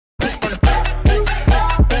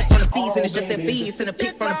and it's just a beast and a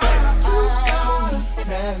pick from the back.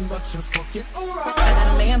 Man, but you're fucking around. I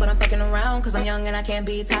got a man, but I'm fucking around, cause I'm young and I can't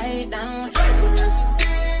be tied down.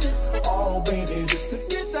 Oh, baby, just to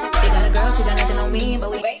get down. They got a girl, she got nothing on me,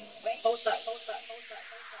 but we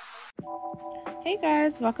Hey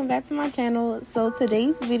guys, welcome back to my channel. So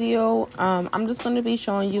today's video, I'm just going to be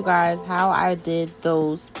showing you guys how I did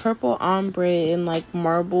those purple ombre and like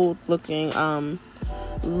marble looking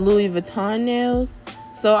Louis Vuitton nails.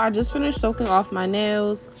 So I just finished soaking off my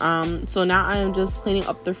nails. So now I am just cleaning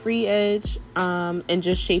up the free edge and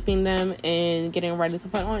just shaping them and getting ready to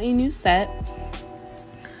put on a new set.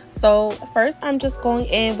 So first I'm just going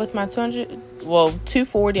in with my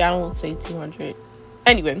 240, I don't say 200.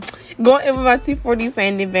 Anyway, going in with my 240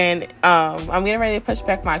 sanding band. I'm getting ready to push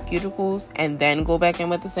back my cuticles and then go back in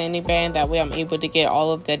with the sanding band. That way I'm able to get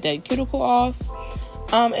all of that dead cuticle off.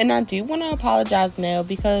 And I do want to apologize now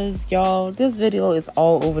because y'all, this video is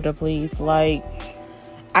all over the place. Like,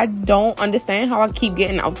 I don't understand how I keep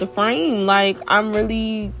getting out the frame. Like, I'm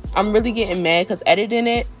really getting mad because editing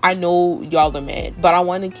it, I know y'all are mad, but I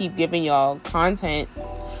want to keep giving y'all content.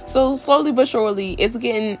 So slowly but surely, it's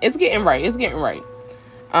getting right.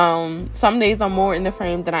 Some days I'm more in the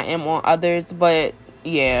frame than I am on others, but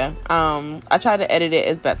yeah, I try to edit it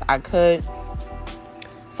as best I could.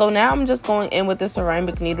 So now I'm just going in with the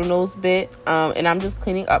ceramic needle nose bit, and I'm just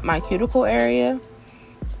cleaning up my cuticle area,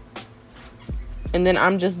 and then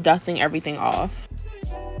I'm just dusting everything off.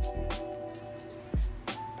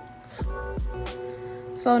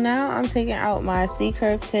 So now I'm taking out my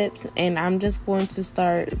C-curve tips, and I'm just going to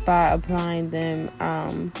start by applying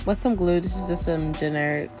them with some glue. This is just some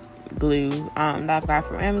generic glue that I've got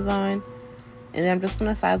from Amazon. And then I'm just going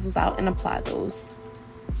to size those out and apply those.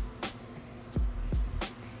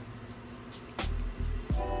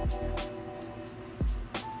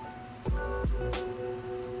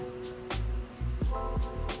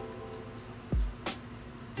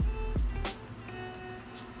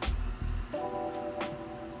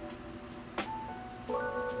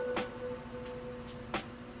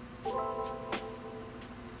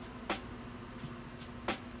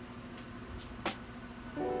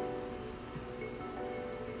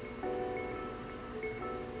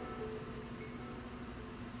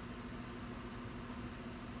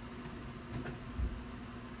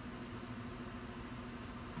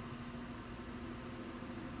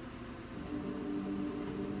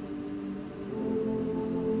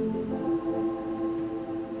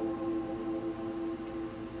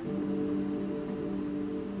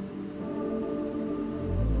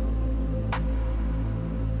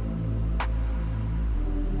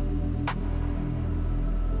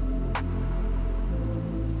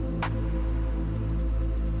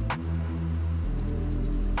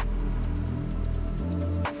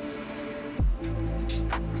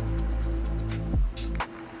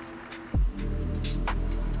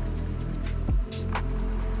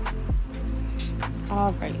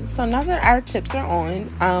 Alright, so now that our tips are on,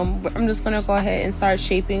 I'm just gonna go ahead and start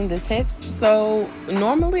shaping the tips. So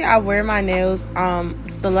normally I wear my nails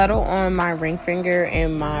stiletto on my ring finger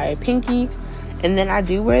and my pinky, and then I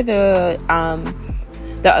do wear the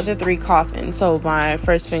other three coffins, so my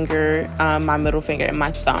first finger, my middle finger, and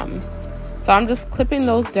my thumb. So I'm just clipping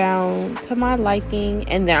those down to my liking,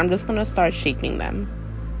 and then I'm just gonna start shaping them.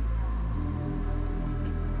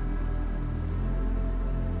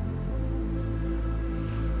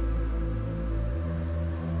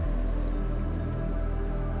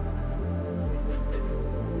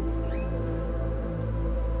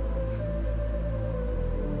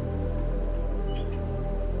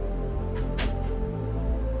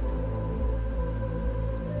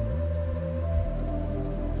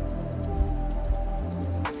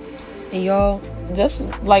 And y'all, just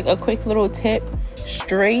like a quick little tip,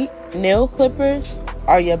 straight nail clippers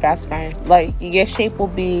are your best friend. Like, your shape will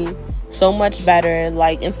be so much better.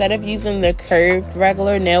 Like, instead of using the curved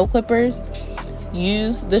regular nail clippers,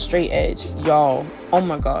 use the straight edge. Y'all, oh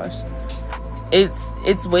my gosh,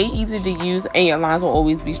 it's way easier to use, and your lines will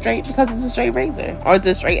always be straight because it's a straight razor, or it's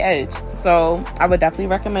a straight edge. So I would definitely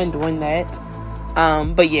recommend doing that.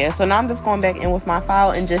 But yeah, so now I'm just going back in with my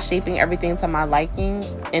file and just shaping everything to my liking.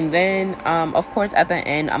 And then of course at the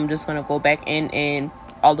end I'm just going to go back in and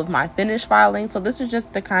all of my finished filing. So this is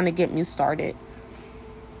just to kind of get me started.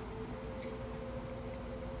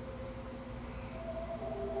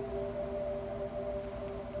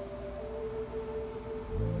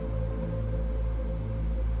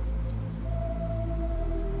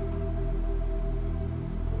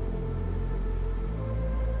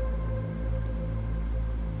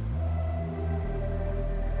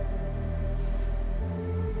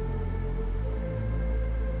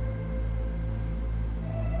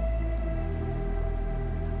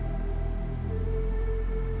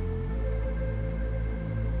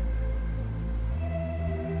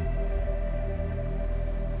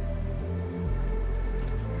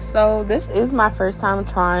 So this is my first time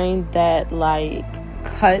trying that like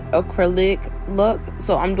cut acrylic look.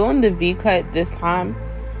 So I'm doing the V cut this time,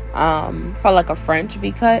 for like a French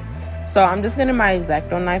V cut. So I'm just getting my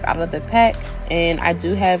X-Acto knife out of the pack, and I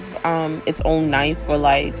do have its own knife for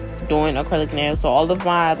like doing acrylic nails. So all of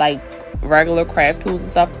my like regular craft tools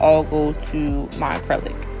and stuff all go to my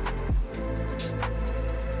acrylic.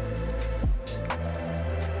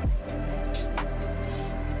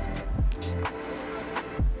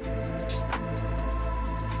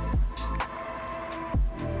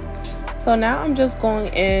 So now I'm just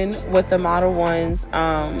going in with the Model 1's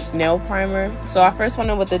nail primer. So I first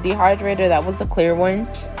went in with the dehydrator, that was the clear one.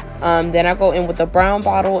 Then I go in with the brown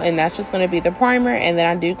bottle, and that's just going to be the primer. And then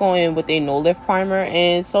I do go in with a no lift primer,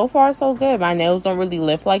 and so far so good. My nails don't really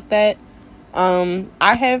lift like that.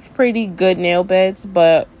 I have pretty good nail beds,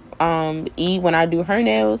 but E, when I do her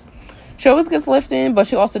nails, she always gets lifting, but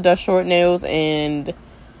she also does short nails, and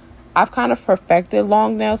I've kind of perfected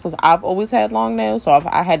long nails because I've always had long nails, so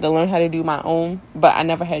I had to learn how to do my own, but I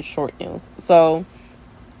never had short nails. So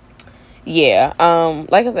yeah,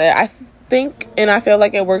 like I said, I think and I feel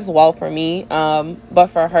like it works well for me, but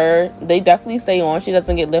for her, they definitely stay on. She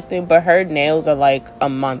doesn't get lifted, but her nails are like a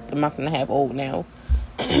month and a half old now.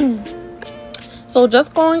 So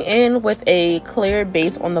just going in with a clear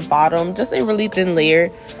base on the bottom, just a really thin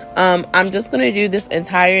layer. I'm just gonna do this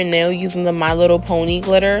entire nail using the My Little Pony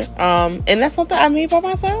glitter, and that's something I made by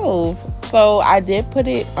myself. So I did put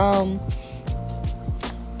it,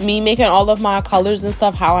 me making all of my colors and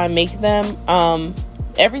stuff, how I make them.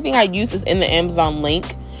 Everything I use is in the Amazon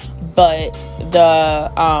link, but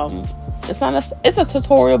the it's a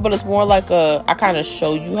tutorial, but it's more like I kind of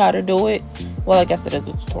show you how to do it. Well, I guess it is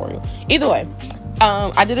a tutorial. Either way,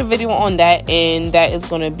 I did a video on that, and that is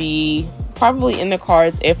going to be probably in the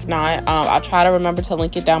cards. If not, I'll try to remember to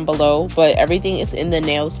link it down below, but everything is in the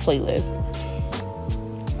nails playlist.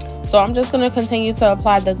 So I'm just going to continue to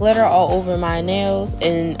apply the glitter all over my nails,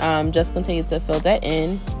 and just continue to fill that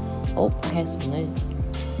in. Oh, I had some lid.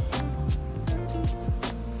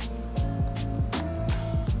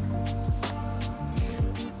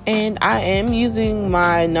 And I am using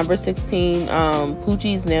my number 16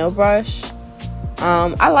 Poochie's nail brush.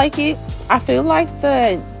 I like it. I feel like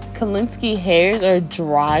the Kolinsky hairs are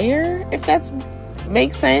drier, if that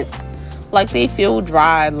makes sense. Like, they feel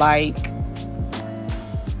dry, like,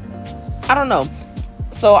 I don't know.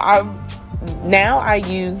 So now I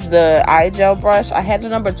use the eye gel brush. I had the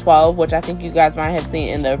number 12, which I think you guys might have seen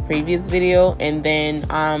in the previous video, and then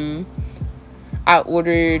I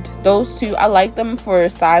ordered those two. I like them for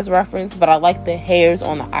size reference, but I like the hairs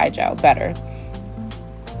on the eye gel better.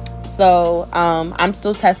 So I'm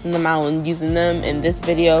still testing them out and using them in this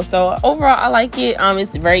video. So overall, I like it.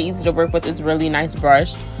 It's very easy to work with. It's a really nice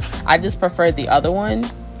brush. I just prefer the other one.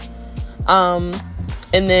 And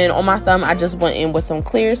then on my thumb, I just went in with some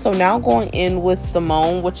clear. So now going in with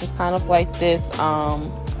Simone, which is kind of like this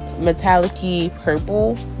metallic-y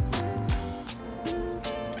purple.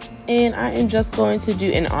 And I am just going to do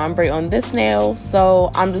an ombre on this nail. So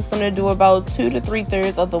I'm just going to do about 2 to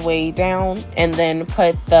 3/3 of the way down, and then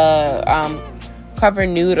put the Cover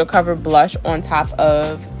Nude or Cover Blush on top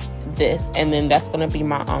of this, and then that's going to be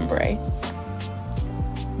my ombre.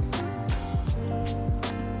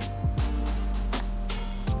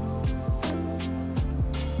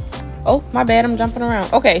 Oh, my bad, I'm jumping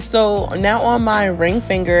around. Okay, so now on my ring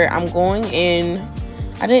finger, I'm going in.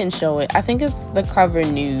 I didn't show it. I think it's the Cover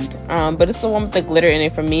Nude, but it's the one with the glitter in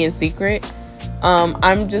it. For me, it's secret.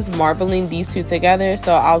 I'm just marbling these two together.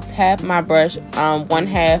 So I'll tap my brush one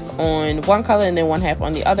half on one color and then one half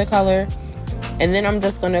on the other color. And then I'm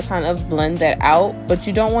just going to kind of blend that out. But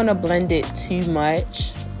you don't want to blend it too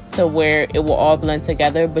much to where it will all blend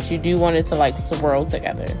together. But you do want it to like swirl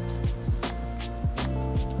together.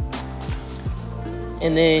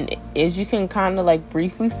 And then as you can kind of like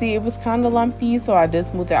briefly see, it was kind of lumpy, so I did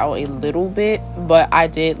smooth it out a little bit, but I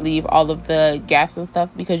did leave all of the gaps and stuff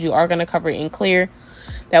because you are going to cover it in clear.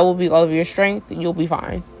 That will be all of your strength. You'll be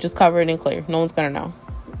fine. Just cover it in clear. No one's going to know.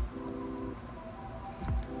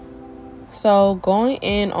 So going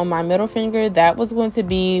in on my middle finger, that was going to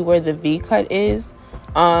be where the V cut is.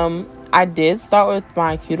 I did start with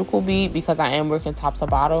my cuticle bead because I am working top to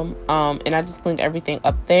bottom, and I just cleaned everything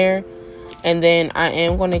up there. And then I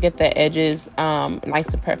am going to get the edges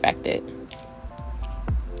nice and perfected.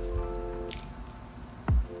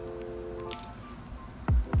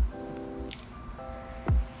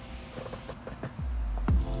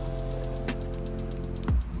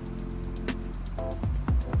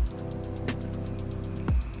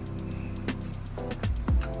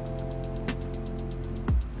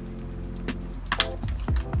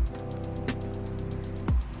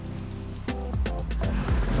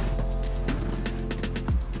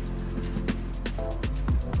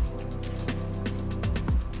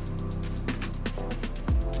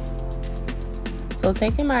 So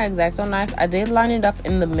taking my X-Acto knife, I did line it up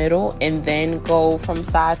in the middle and then go from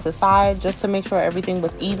side to side just to make sure everything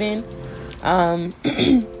was even.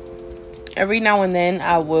 Every now and then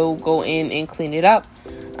I will go in and clean it up.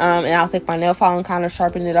 And I'll take my nail file and kind of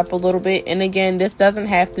sharpen it up a little bit. And again, this doesn't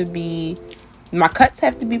have to be, my cuts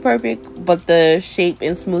have to be perfect, but the shape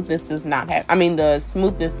and smoothness does not have, the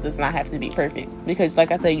smoothness does not have to be perfect. Because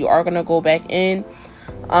like I said, you are going to go back in.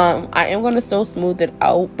 I am going to still smooth it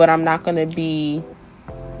out, but I'm not going to be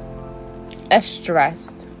as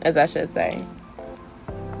stressed, as I should say.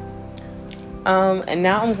 And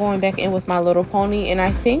now I'm going back in with my little pony, and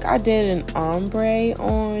I think I did an ombre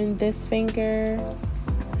on this finger,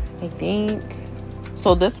 I think.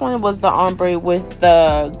 So this one was the ombre with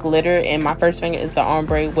the glitter, and my first finger is the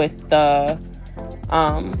ombre with the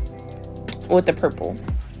purple.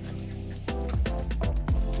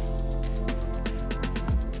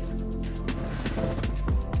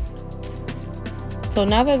 So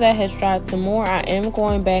now that that has dried some more, I am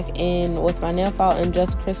going back in with my nail file and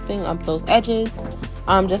just crisping up those edges.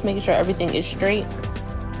 Just making sure everything is straight.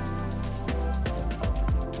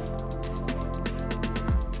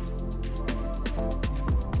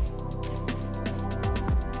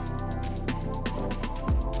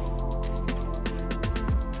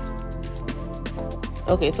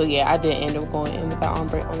 Okay, so yeah, I did end up going in with the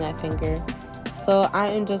ombre on that finger. So I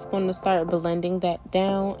am just going to start blending that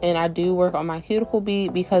down, and I do work on my cuticle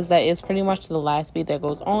bead because that is pretty much the last bead that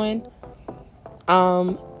goes on.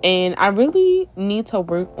 And I really need to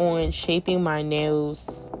work on shaping my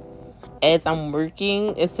nails as I'm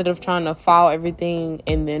working instead of trying to file everything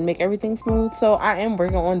and then make everything smooth. So I am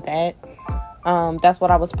working on that. That's what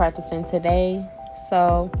I was practicing today.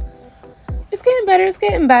 So it's getting better. It's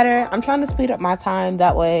getting better. I'm trying to speed up my time.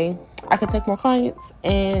 That way I can take more clients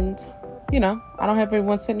and, you know, I don't have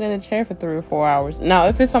everyone sitting in the chair for 3 or 4 hours. Now,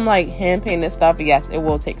 if it's some like hand painted stuff, yes, it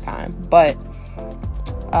will take time. But,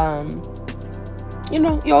 you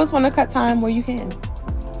know, you always want to cut time where you can.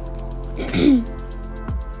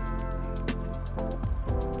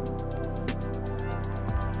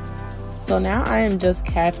 So now I am just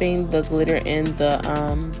capping the glitter and the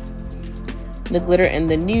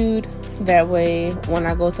nude. That way, when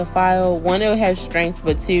I go to file, one, it'll have strength,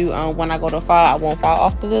 but two, when I go to file, I won't fall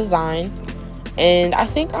off the design. And I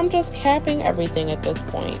think I'm just capping everything at this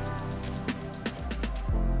point.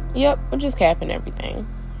 Yep, we're just capping everything.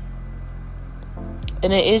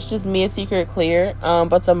 And it is just Mia Secret Clear,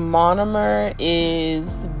 but the monomer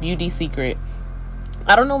is Beauty Secret.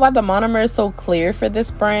 I don't know why the monomer is so clear for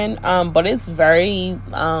this brand, but it's very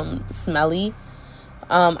smelly.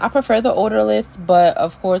 I prefer the odorless, but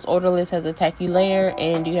of course odorless has a tacky layer,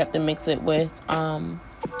 and you have to mix it with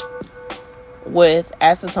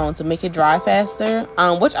acetone to make it dry faster,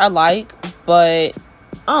 which I like, but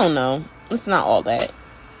I don't know, it's not all that.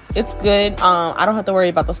 It's good. I don't have to worry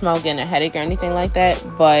about the smell getting a headache or anything like that,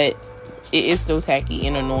 but it is still tacky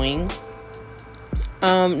and annoying.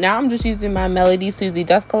 Now I'm just using my Melody Susie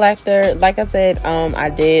dust collector. Like I said, I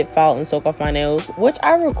did file and soak off my nails, which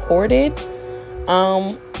I recorded.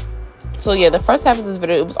 So yeah, the first half of this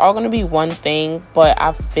video, it was all going to be one thing, but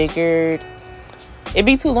I figured it'd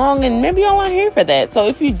be too long and maybe y'all aren't here for that. So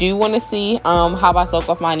if you do want to see how I soak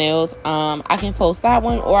off my nails, I can post that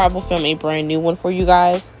one, or I will film a brand new one for you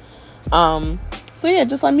guys. So yeah,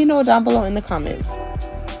 just let me know down below in the comments.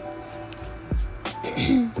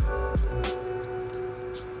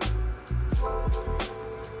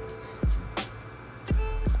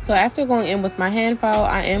 So after going in with my hand file,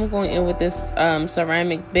 I am going in with this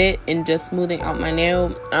ceramic bit and just smoothing out my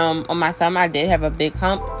nail. On my thumb, I did have a big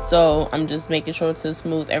hump, so I'm just making sure to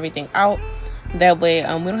smooth everything out. That way,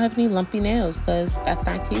 we don't have any lumpy nails, because that's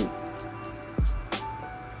not cute.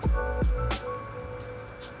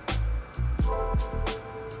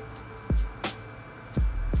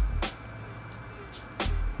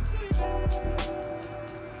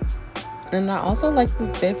 And I also like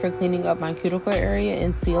this bit for cleaning up my cuticle area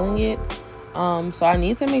and sealing it. So I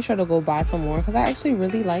need to make sure to go buy some more, because I actually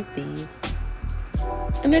really like these.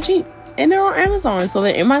 And they're cheap. And they're on Amazon. So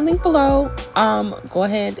they're in my link below. Go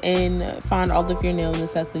ahead and find all of your nail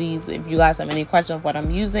necessities. If you guys have any questions of what I'm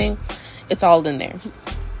using, it's all in there.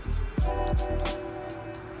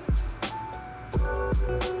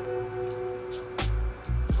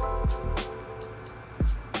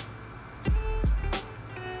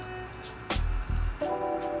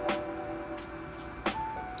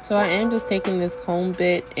 So I am just taking this comb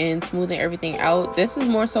bit and smoothing everything out. This is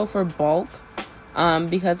more so for bulk,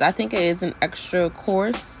 because I think it is an extra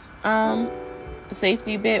coarse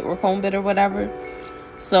safety bit or comb bit or whatever.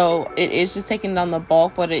 So it is just taking down the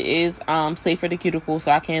bulk, but it is safe for the cuticle,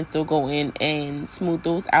 so I can still go in and smooth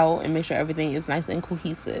those out and make sure everything is nice and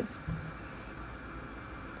cohesive.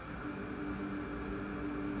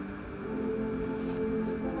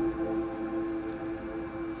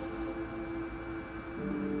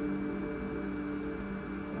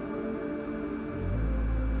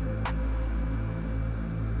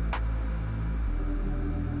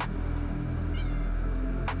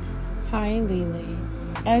 Hi, Lily.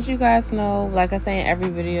 As you guys know, like I say in every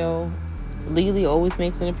video, Lily always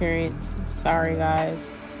makes an appearance. Sorry,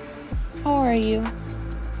 guys. How are you?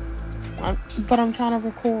 But I'm trying to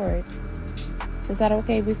record. Is that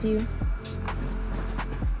okay with you?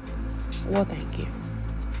 Well, thank you.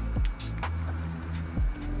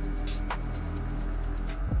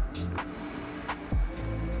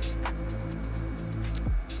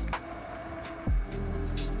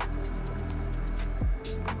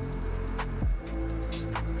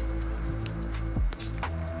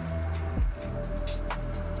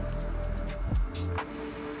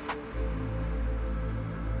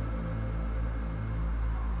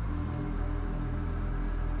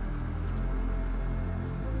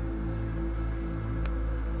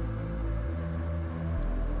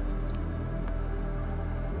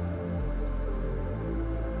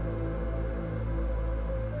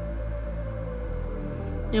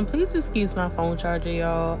 And please excuse my phone charger,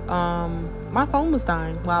 y'all. My phone was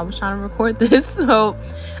dying while I was trying to record this, so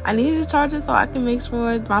I needed to charge it so I can make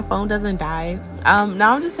sure my phone doesn't die.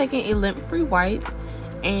 Now I'm just taking a lint-free wipe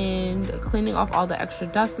and cleaning off all the extra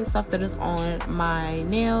dust and stuff that is on my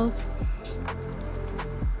nails.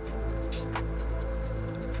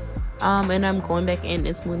 And I'm going back in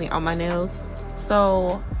and smoothing out my nails.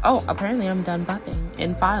 So, oh, apparently I'm done buffing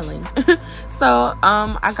and filing. So,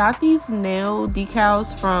 I got these nail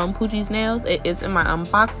decals from Poochie's Nails. It is in my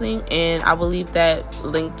unboxing, and I will leave that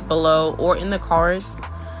linked below or in the cards.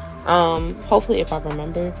 Hopefully if I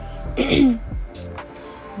remember.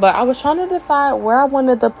 But I was trying to decide where I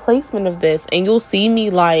wanted the placement of this, and you'll see me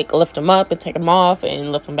like lift them up and take them off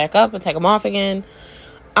and lift them back up and take them off again.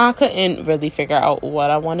 I couldn't really figure out what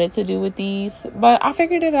I wanted to do with these, but I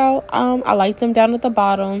figured it out. I like them down at the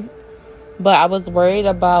bottom, but I was worried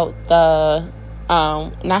about the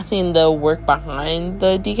not seeing the work behind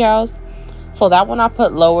the decals. So that one I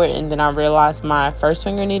put lower, and then I realized my first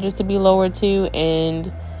finger needed to be lower too. And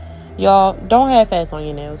y'all, don't half-ass on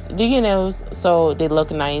your nails. Do your nails so they look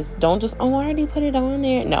nice. Don't just, oh, I already put it on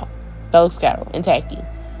there. No, that looks ghetto and tacky.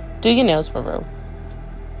 Do your nails for real.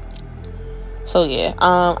 So yeah,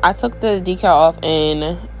 I took the decal off,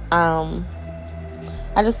 and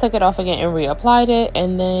I just took it off again and reapplied it,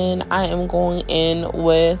 and then I am going in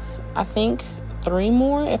with, I think, 3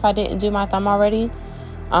 more if I didn't do my thumb already.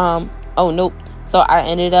 Oh nope, so I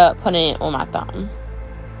ended up putting it on my thumb,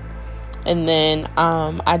 and then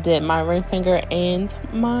I did my ring finger and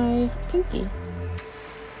my pinky,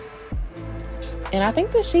 and I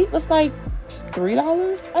think the sheet was like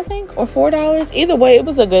 $3, I think, or $4. Either way, it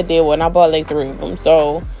was a good deal when I bought like 3 of them.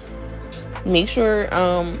 So make sure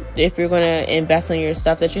if you're gonna invest in your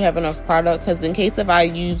stuff that you have enough product, because in case if I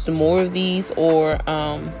used more of these, or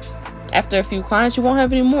after a few clients you won't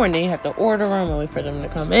have any more, and then you have to order them and wait for them to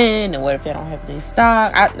come in, and what if they don't have any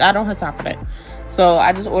stock? I don't have time for that, so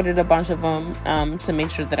I just ordered a bunch of them to make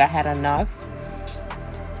sure that I had enough.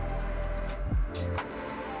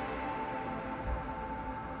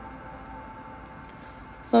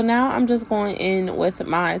 So now I'm just going in with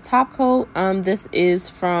my top coat. This is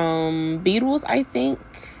from Beetles, I think,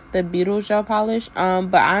 the Beetles gel polish.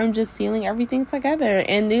 But I'm just sealing everything together,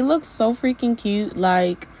 and they look so freaking cute.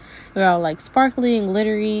 Like, they're all like sparkly and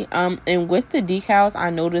glittery. And with the decals, I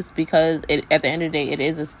noticed, because at the end of the day, it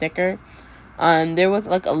is a sticker. There was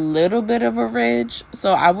like a little bit of a ridge,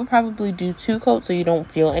 so I would probably do 2 coats so you don't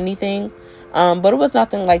feel anything. But it was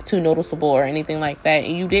nothing like too noticeable or anything like that.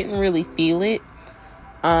 And you didn't really feel it.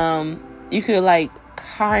 You could like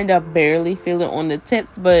kind of barely feel it on the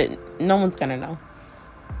tips, but no one's gonna know.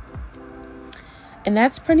 And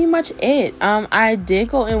that's pretty much it. I did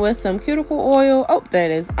go in with some cuticle oil. Oh, there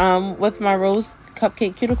it is. With my rose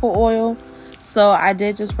cupcake cuticle oil. So I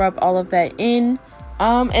did just rub all of that in.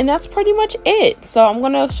 And that's pretty much it. So I'm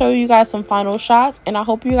gonna show you guys some final shots, and I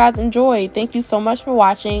hope you guys enjoy. Thank you so much for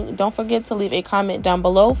watching. Don't forget to leave a comment down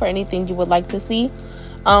below for anything you would like to see.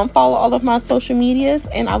 Follow all of my social medias,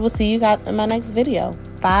 and I will see you guys in my next video.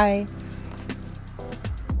 Bye.